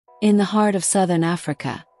In the heart of southern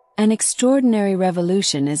Africa, an extraordinary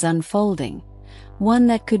revolution is unfolding, one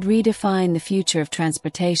that could redefine the future of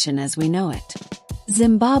transportation as we know it.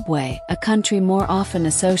 Zimbabwe, a country more often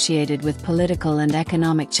associated with political and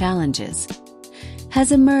economic challenges,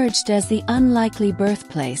 has emerged as the unlikely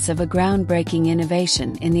birthplace of a groundbreaking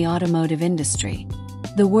innovation in the automotive industry.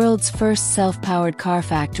 The world's first self-powered car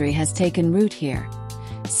factory has taken root here,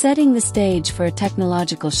 setting the stage for a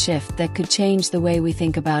technological shift that could change the way we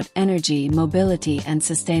think about energy, mobility, and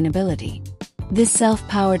sustainability. This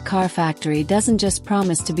self-powered car factory doesn't just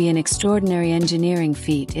promise to be an extraordinary engineering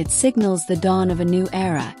feat, it signals the dawn of a new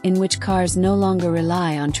era in which cars no longer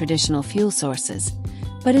rely on traditional fuel sources,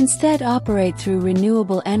 but instead operate through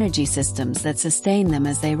renewable energy systems that sustain them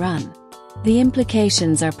as they run. The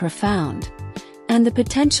implications are profound, and the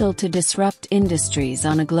potential to disrupt industries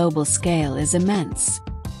on a global scale is immense.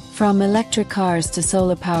 From electric cars to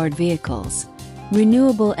solar-powered vehicles,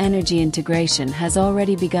 renewable energy integration has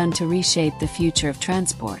already begun to reshape the future of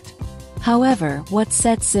transport. However, what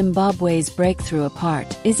sets Zimbabwe's breakthrough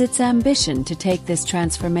apart is its ambition to take this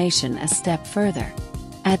transformation a step further.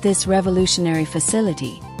 At this revolutionary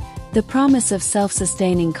facility, the promise of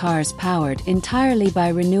self-sustaining cars powered entirely by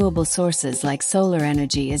renewable sources like solar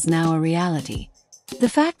energy is now a reality. The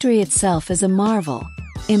factory itself is a marvel,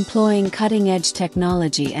 employing cutting-edge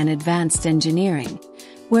technology and advanced engineering,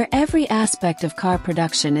 where every aspect of car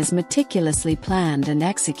production is meticulously planned and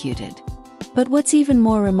executed. But what's even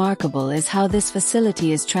more remarkable is how this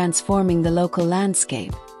facility is transforming the local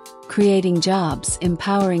landscape, creating jobs,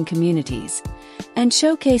 empowering communities, and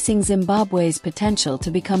showcasing Zimbabwe's potential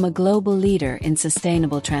to become a global leader in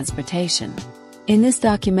sustainable transportation. In this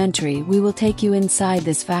documentary, we will take you inside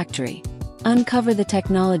this factory, uncover the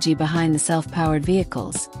technology behind the self-powered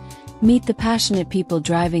vehicles, meet the passionate people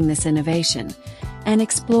driving this innovation, and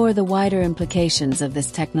explore the wider implications of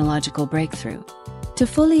this technological breakthrough. To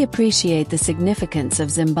fully appreciate the significance of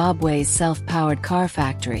Zimbabwe's self-powered car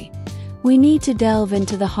factory, we need to delve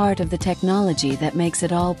into the heart of the technology that makes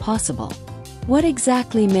it all possible. What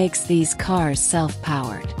exactly makes these cars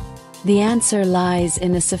self-powered? The answer lies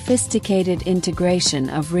in a sophisticated integration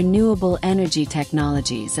of renewable energy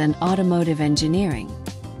technologies and automotive engineering.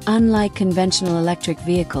 Unlike conventional electric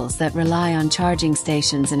vehicles that rely on charging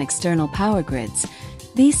stations and external power grids,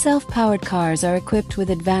 these self-powered cars are equipped with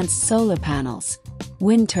advanced solar panels,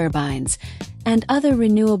 wind turbines, and other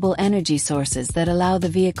renewable energy sources that allow the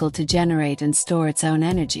vehicle to generate and store its own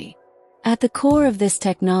energy. At the core of this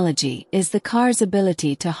technology is the car's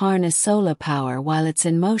ability to harness solar power while it's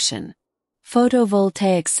in motion.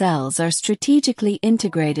 Photovoltaic cells are strategically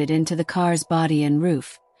integrated into the car's body and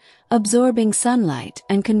roof, absorbing sunlight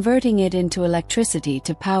and converting it into electricity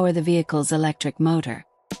to power the vehicle's electric motor.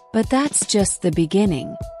 But that's just the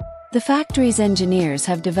beginning. The factory's engineers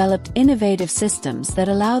have developed innovative systems that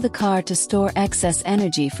allow the car to store excess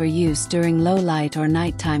energy for use during low light or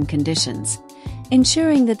nighttime conditions,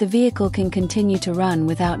 ensuring that the vehicle can continue to run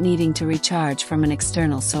without needing to recharge from an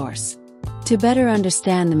external source. To better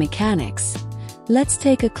understand the mechanics, let's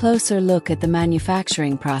take a closer look at the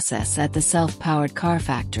manufacturing process at the self-powered car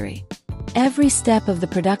factory. Every step of the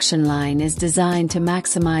production line is designed to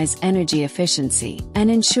maximize energy efficiency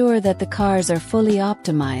and ensure that the cars are fully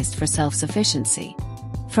optimized for self-sufficiency.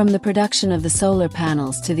 From the production of the solar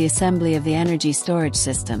panels to the assembly of the energy storage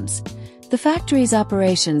systems, the factory's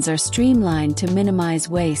operations are streamlined to minimize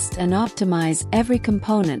waste and optimize every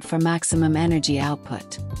component for maximum energy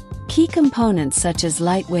output. Key components such as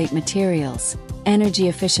lightweight materials,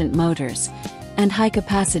 energy-efficient motors, and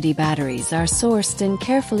high-capacity batteries are sourced and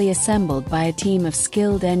carefully assembled by a team of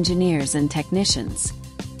skilled engineers and technicians.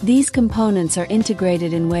 These components are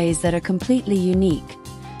integrated in ways that are completely unique,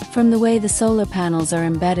 from the way the solar panels are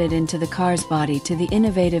embedded into the car's body to the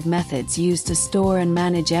innovative methods used to store and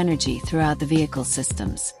manage energy throughout the vehicle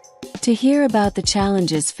systems. To hear about the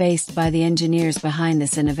challenges faced by the engineers behind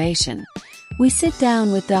this innovation, we sit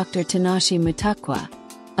down with Dr. Tinashe Mutakwa,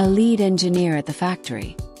 a lead engineer at the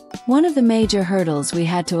factory. One of the major hurdles we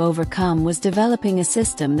had to overcome was developing a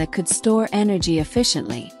system that could store energy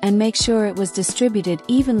efficiently and make sure it was distributed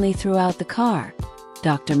evenly throughout the car,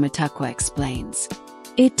 Dr. Mutakwa explains.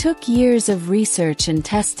 It took years of research and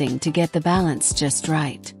testing to get the balance just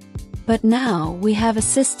right. But now we have a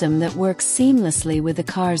system that works seamlessly with the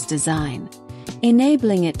car's design,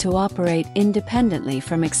 enabling it to operate independently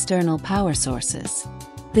from external power sources.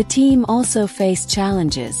 The team also faced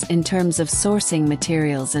challenges in terms of sourcing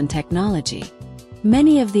materials and technology.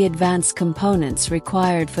 Many of the advanced components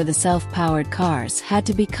required for the self-powered cars had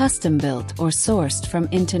to be custom-built or sourced from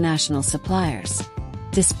international suppliers.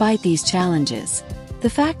 Despite these challenges, The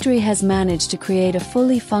factory has managed to create a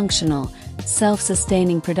fully functional,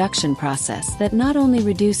 self-sustaining production process that not only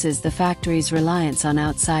reduces the factory's reliance on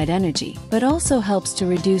outside energy, but also helps to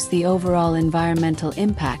reduce the overall environmental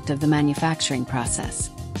impact of the manufacturing process.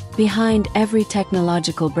 Behind every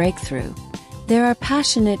technological breakthrough, there are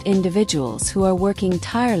passionate individuals who are working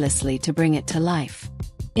tirelessly to bring it to life.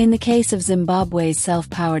 In the case of Zimbabwe's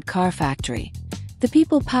self-powered car factory, the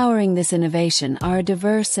people powering this innovation are a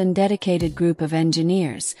diverse and dedicated group of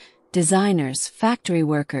engineers, designers, factory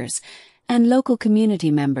workers, and local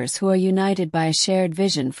community members who are united by a shared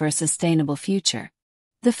vision for a sustainable future.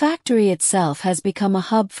 The factory itself has become a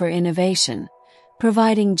hub for innovation,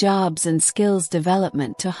 providing jobs and skills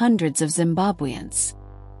development to hundreds of Zimbabweans.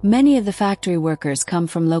 Many of the factory workers come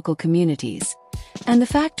from local communities, and the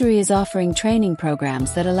factory is offering training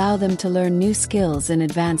programs that allow them to learn new skills in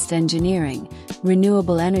advanced engineering,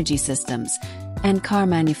 renewable energy systems, and car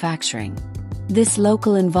manufacturing. This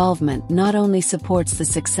local involvement not only supports the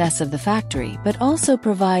success of the factory but also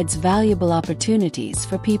provides valuable opportunities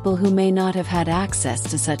for people who may not have had access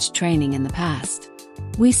to such training in the past.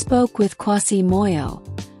 We spoke with Kwasi Moyo,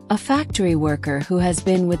 a factory worker who has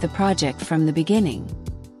been with the project from the beginning.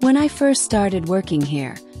 When I first started working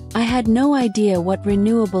here, I had no idea what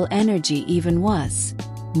renewable energy even was,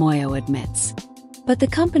 Moyo admits. But the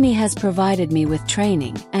company has provided me with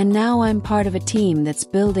training, and now I'm part of a team that's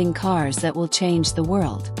building cars that will change the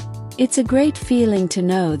world. It's a great feeling to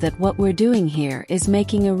know that what we're doing here is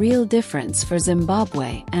making a real difference for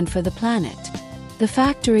Zimbabwe and for the planet. The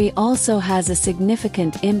factory also has a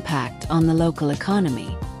significant impact on the local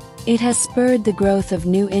economy. It has spurred the growth of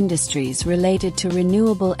new industries related to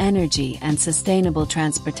renewable energy and sustainable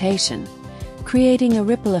transportation, creating a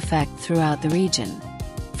ripple effect throughout the region.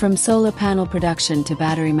 From solar panel production to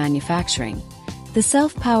battery manufacturing, the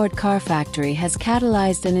self-powered car factory has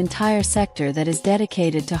catalyzed an entire sector that is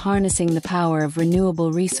dedicated to harnessing the power of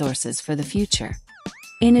renewable resources for the future.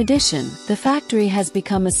 In addition, the factory has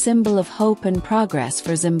become a symbol of hope and progress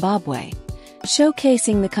for Zimbabwe,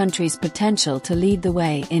 showcasing the country's potential to lead the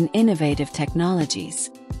way in innovative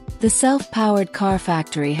technologies. The self-powered car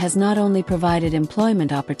factory has not only provided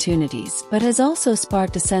employment opportunities but has also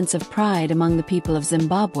sparked a sense of pride among the people of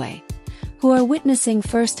Zimbabwe, who are witnessing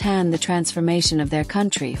firsthand the transformation of their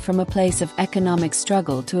country from a place of economic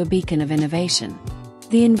struggle to a beacon of innovation.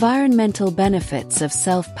 The environmental benefits of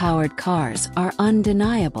self-powered cars are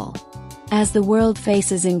undeniable. As the world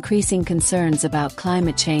faces increasing concerns about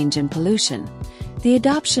climate change and pollution, the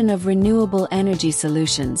adoption of renewable energy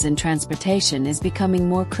solutions in transportation is becoming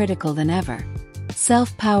more critical than ever.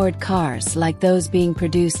 Self-powered cars, like those being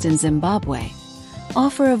produced in Zimbabwe,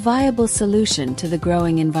 offer a viable solution to the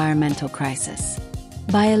growing environmental crisis.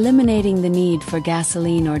 By eliminating the need for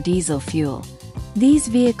gasoline or diesel fuel, these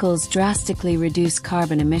vehicles drastically reduce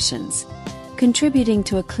carbon emissions, contributing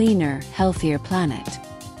to a cleaner, healthier planet.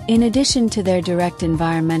 In addition to their direct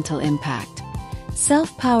environmental impact,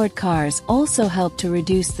 self-powered cars also help to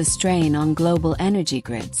reduce the strain on global energy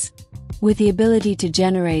grids. With the ability to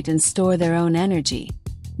generate and store their own energy,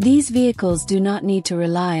 these vehicles do not need to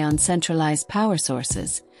rely on centralized power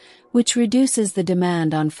sources, which reduces the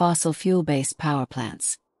demand on fossil fuel-based power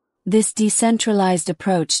plants. This decentralized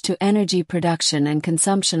approach to energy production and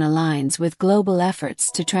consumption aligns with global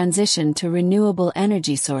efforts to transition to renewable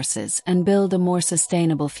energy sources and build a more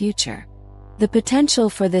sustainable future. The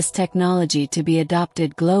potential for this technology to be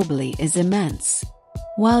adopted globally is immense.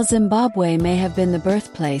 While Zimbabwe may have been the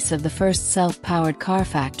birthplace of the first self-powered car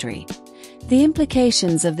factory, the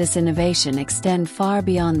implications of this innovation extend far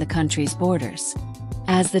beyond the country's borders.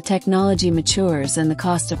 As the technology matures and the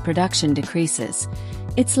cost of production decreases,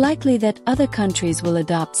 it's likely that other countries will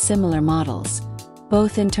adopt similar models,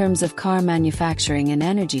 both in terms of car manufacturing and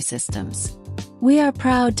energy systems. We are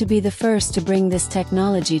proud to be the first to bring this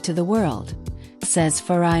technology to the world, says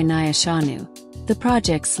Farai Nyashanu, the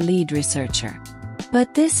project's lead researcher.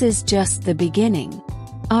 But this is just the beginning.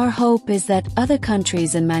 Our hope is that other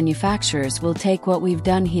countries and manufacturers will take what we've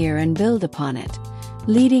done here and build upon it,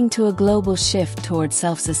 leading to a global shift toward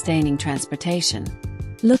self-sustaining transportation.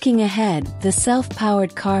 Looking ahead, the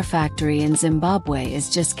self-powered car factory in Zimbabwe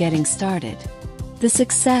is just getting started. The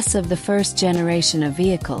success of the first generation of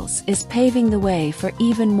vehicles is paving the way for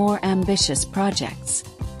even more ambitious projects.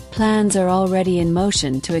 Plans are already in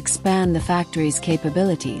motion to expand the factory's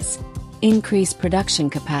capabilities, increase production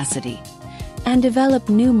capacity, and develop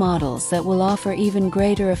new models that will offer even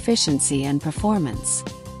greater efficiency and performance.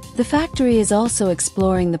 The factory is also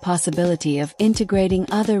exploring the possibility of integrating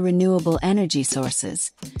other renewable energy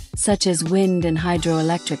sources, such as wind and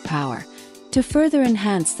hydroelectric power, to further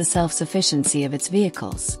enhance the self-sufficiency of its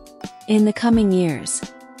vehicles. In the coming years,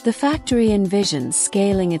 the factory envisions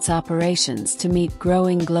scaling its operations to meet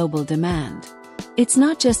growing global demand. It's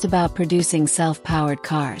not just about producing self-powered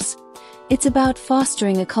cars. It's about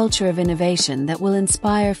fostering a culture of innovation that will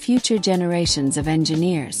inspire future generations of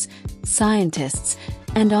engineers, scientists,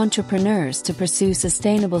 and entrepreneurs to pursue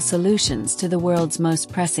sustainable solutions to the world's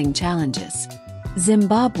most pressing challenges.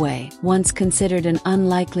 Zimbabwe, once considered an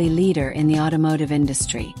unlikely leader in the automotive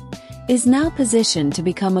industry, is now positioned to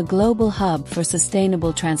become a global hub for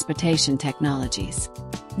sustainable transportation technologies.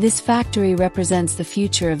 This factory represents the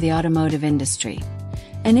future of the automotive industry,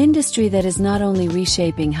 an industry that is not only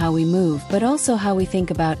reshaping how we move but also how we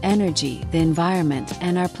think about energy, the environment,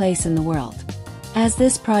 and our place in the world. As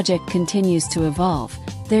this project continues to evolve,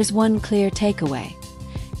 there's one clear takeaway.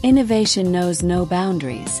 Innovation knows no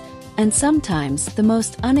boundaries, and sometimes the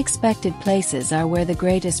most unexpected places are where the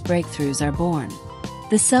greatest breakthroughs are born.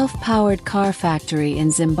 The self-powered car factory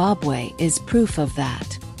in Zimbabwe is proof of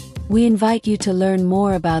that. We invite you to learn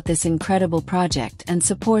more about this incredible project and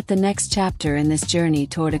support the next chapter in this journey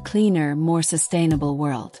toward a cleaner, more sustainable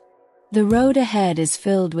world. The road ahead is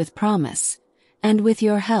filled with promise, and with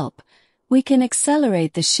your help, we can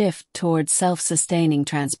accelerate the shift toward self-sustaining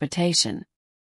transportation.